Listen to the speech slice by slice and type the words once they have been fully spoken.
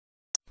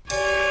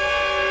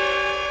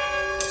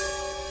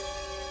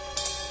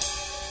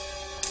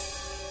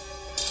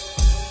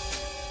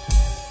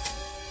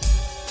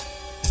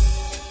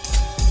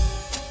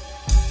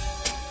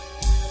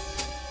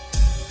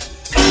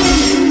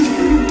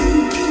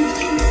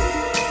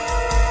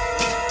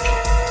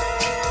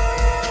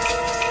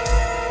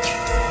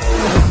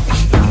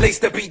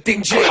taste the beat,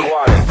 ding J.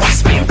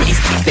 What's being beast,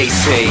 they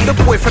say. The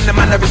boy from the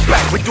manor is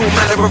back with all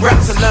manner of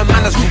raps and learn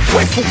manners, rude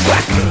boy, full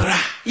back.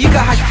 You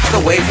got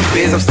away from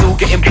beers, I'm still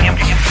getting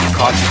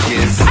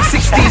cartridges.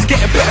 60s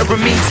getting better than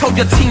me. Told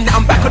your team that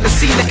I'm back on the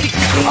scene.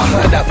 I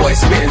heard that boy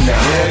spitting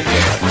now.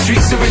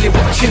 Streets are really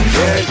watching.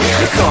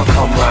 You can't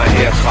come round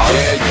here, Carl.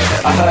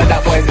 I heard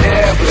that boy's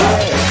air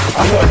blood.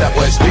 I heard that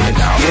boy spitting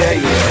now.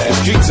 The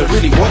streets are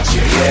really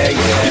watching.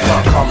 You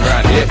can't come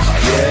round here,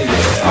 Carl.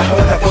 I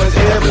heard that boy's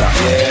air blood.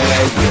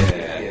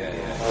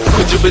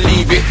 Could you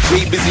believe it?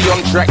 Bizzi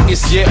on track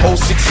this year,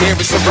 06 here,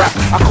 it's a rap.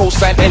 I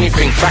co-sign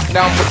anything, back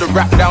down, put the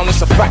rap down,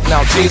 it's a fact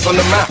now. J's on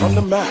the map.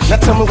 Now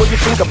tell me what you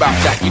think about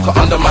that. You can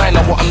undermine,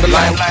 I will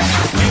underline.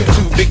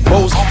 Two big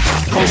bows,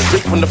 come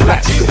straight from the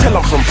flats. You can tell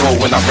I'm from Bro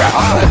when I rap.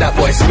 I heard that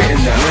boy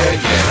spitting now.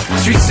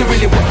 Streets are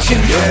really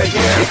watching.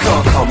 You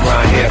can't come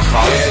round here,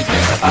 Carl.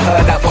 I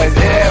heard that boy's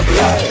air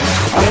blood.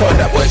 I heard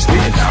that boy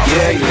spitting now.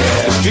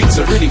 The streets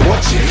are really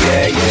watching.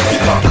 You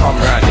can't come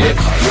round here,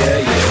 Carl.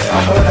 I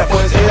heard that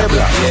boy's air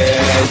blood.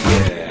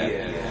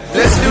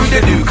 Let's do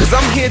the do, cause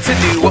I'm here to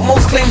do what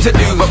most claim to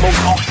do, but most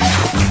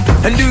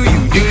and do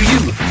you?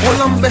 Well,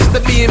 I'm best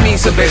at being me,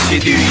 so best you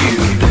do you.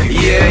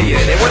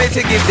 They wanted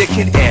to give the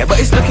kid air, but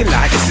it's looking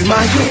like this is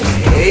my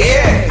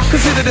year.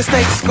 Consider the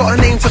stakes, got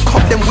a name to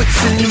cop them wits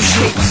in new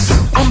shapes.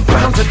 I'm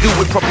bound to do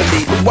it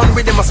properly, with one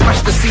rhythm I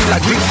smash the scene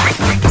like Greek.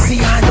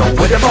 See, I know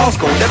where the bars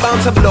go, they're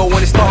bound to blow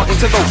when it's starting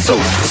to go. So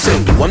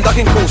I'm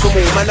ducking calls from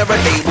all manner of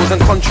labels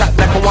and contract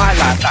black and white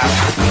like that.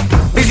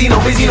 Bizzi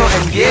no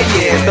end,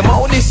 it's the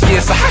motto this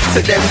year, so hack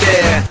to them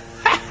there.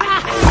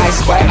 I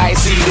spy, I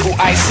see, little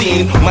I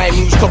seen. My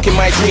moves talking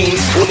my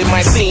dreams. All in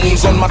my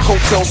scenes, on my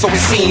coattail, so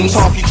it seems.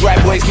 Half you dry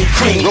boys need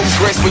cream. Rose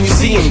Royce when you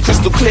see him.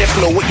 Crystal clear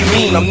flow, what you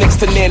mean? I'm next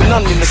to near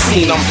none in the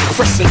scene. I'm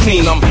fresh and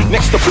clean, I'm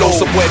next to blow.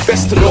 So boy,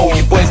 best to know,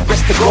 you boys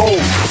best to go.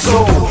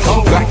 So,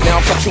 I'm back now,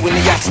 catch you in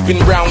the yak, spin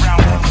round.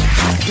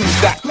 Who's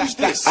that?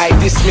 I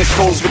dismiss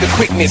foes with a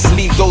quickness,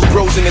 leave those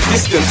bros in the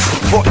distance.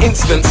 For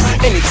instance,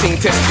 anything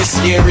test this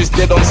year is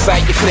dead on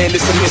sight. You're clearly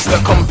a mister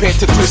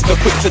compared to Twister.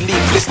 Quick to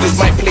leave blisters,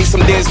 might play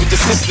some dares with your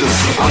sisters.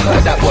 I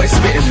heard that boy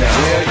spitting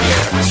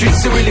now.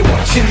 Streets are really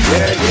watching.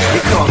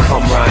 You can't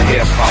come round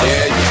here, Carl.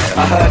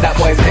 I heard that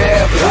boy's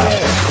air blood.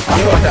 I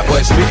heard that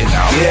boy spitting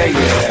now.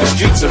 The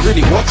streets are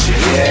really watching.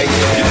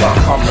 You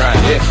can't come round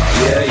here,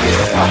 Carl.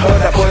 I heard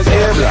that boy's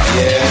air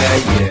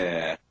blood.